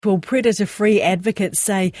Well, predator-free advocates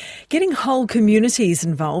say getting whole communities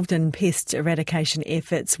involved in pest eradication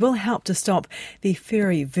efforts will help to stop the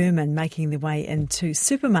furry vermin making their way into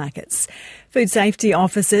supermarkets. Food safety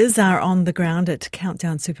officers are on the ground at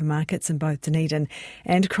Countdown supermarkets in both Dunedin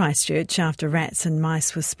and Christchurch after rats and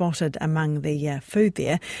mice were spotted among the food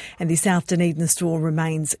there, and the South Dunedin store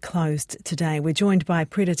remains closed today. We're joined by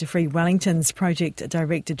Predator-Free Wellington's Project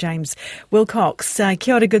Director James Willcocks.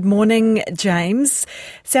 Kia ora, good morning, James.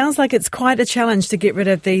 Sounds like it's quite a challenge to get rid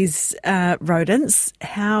of these rodents.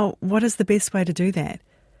 What is the best way to do that?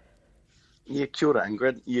 Yeah, kia ora,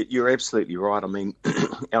 Ingrid. You're absolutely right. I mean,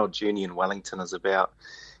 our journey in Wellington is about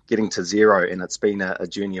getting to zero, and it's been a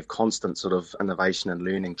journey of constant sort of innovation and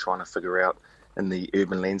learning, trying to figure out in the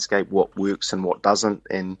urban landscape what works and what doesn't.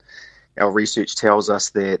 And our research tells us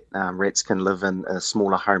that rats can live in a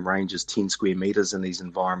smaller home range as 10 square metres in these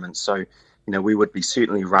environments. So, we would be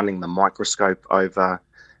certainly running the microscope over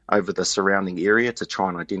the surrounding area to try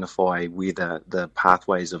and identify where the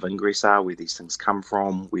pathways of ingress are, where these things come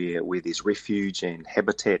from, where there's refuge and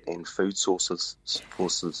habitat and food sources.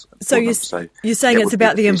 So you're saying it's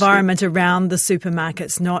about the environment around the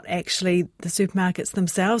supermarkets, not actually the supermarkets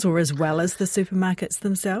themselves, or as well as the supermarkets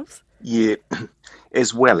themselves? Yeah,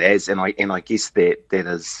 as well as, and I guess that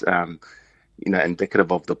is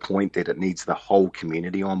indicative of the point that it needs the whole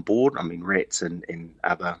community on board. I mean, rats and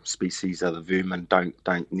other species, other vermin,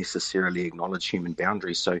 don't necessarily acknowledge human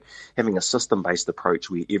boundaries. So having a system-based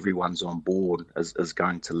approach where everyone's on board is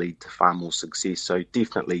going to lead to far more success. So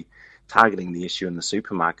definitely targeting the issue in the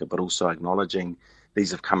supermarket, but also acknowledging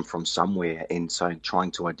these have come from somewhere, and so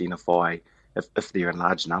trying to identify if they're in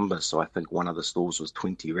large numbers. So I think one of the stores was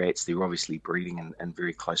 20 rats. They're obviously breeding in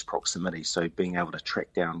very close proximity. So being able to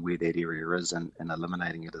track down where that area is and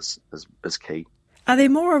eliminating it is key. Are there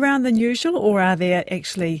more around than usual, or are there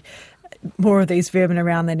actually more of these vermin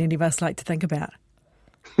around than any of us like to think about?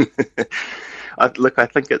 Look, I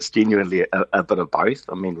think it's genuinely a bit of both.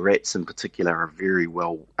 I mean, rats in particular are very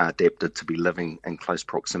well adapted to be living in close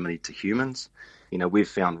proximity to humans. We've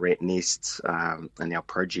found rat nests in our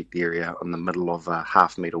project area in the middle of a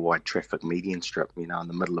half-metre wide traffic median strip, in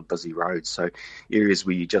the middle of busy roads. So areas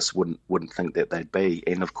where you just wouldn't think that they'd be.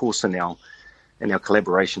 And of course, in our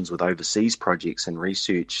collaborations with overseas projects and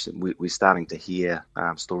research, we're starting to hear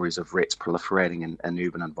stories of rats proliferating in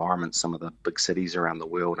urban environments, some of the big cities around the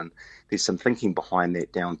world. And there's some thinking behind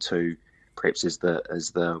that down to perhaps as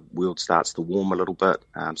the world starts to warm a little bit,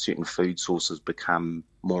 certain food sources become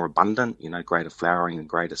more abundant, greater flowering and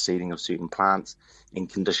greater seeding of certain plants, and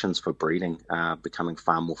conditions for breeding becoming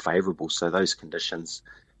far more favourable. So those conditions,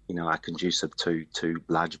 are conducive to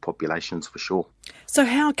larger populations for sure. So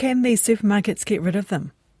how can these supermarkets get rid of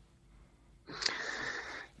them?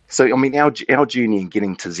 So, I mean, our journey in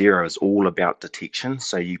getting to zero is all about detection.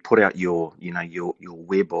 So you put out your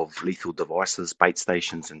web of lethal devices, bait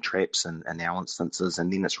stations and traps in our instances,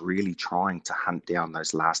 and then it's really trying to hunt down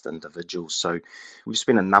those last individuals. So we've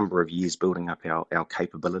spent a number of years building up our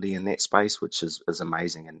capability in that space, which is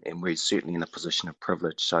amazing, and we're certainly in a position of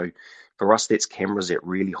privilege. So for us, that's cameras at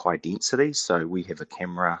really high density. So we have a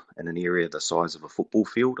camera in an area the size of a football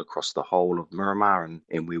field across the whole of Miramar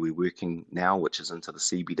and where we're working now, which is into the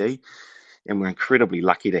CBD. And we're incredibly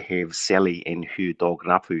lucky to have Sally and her dog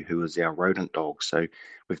Rapu, who is our rodent dog. So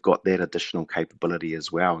we've got that additional capability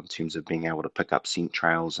as well in terms of being able to pick up scent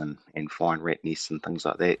trails and find rat nests and things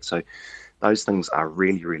like that. So those things are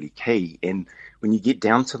really, really key. And when you get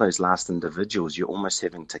down to those last individuals, you're almost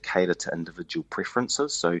having to cater to individual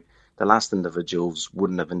preferences. So the last individuals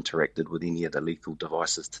wouldn't have interacted with any of the lethal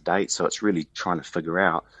devices to date. So it's really trying to figure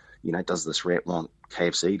out, does this rat want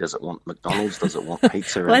KFC? Does it want McDonald's? Does it want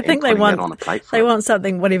pizza? Well, I think they want on a plate for they want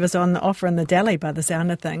something, whatever's on the offer in the deli by the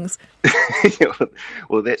sound of things.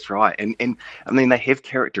 Well, that's right. And I mean, they have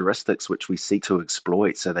characteristics which we seek to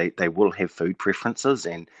exploit. So they will have food preferences,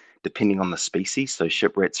 and depending on the species. So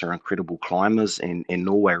ship rats are incredible climbers, and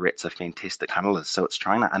Norway rats are fantastic tunnelers. So it's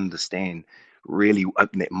trying to understand really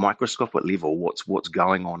at that microscopic level what's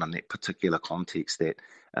going on in that particular context that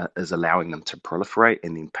is allowing them to proliferate,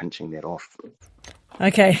 and then pinching that off.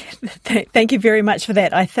 Okay, thank you very much for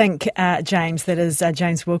that. I think, James, that is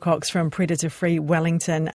James Willcocks from Predator Free Wellington.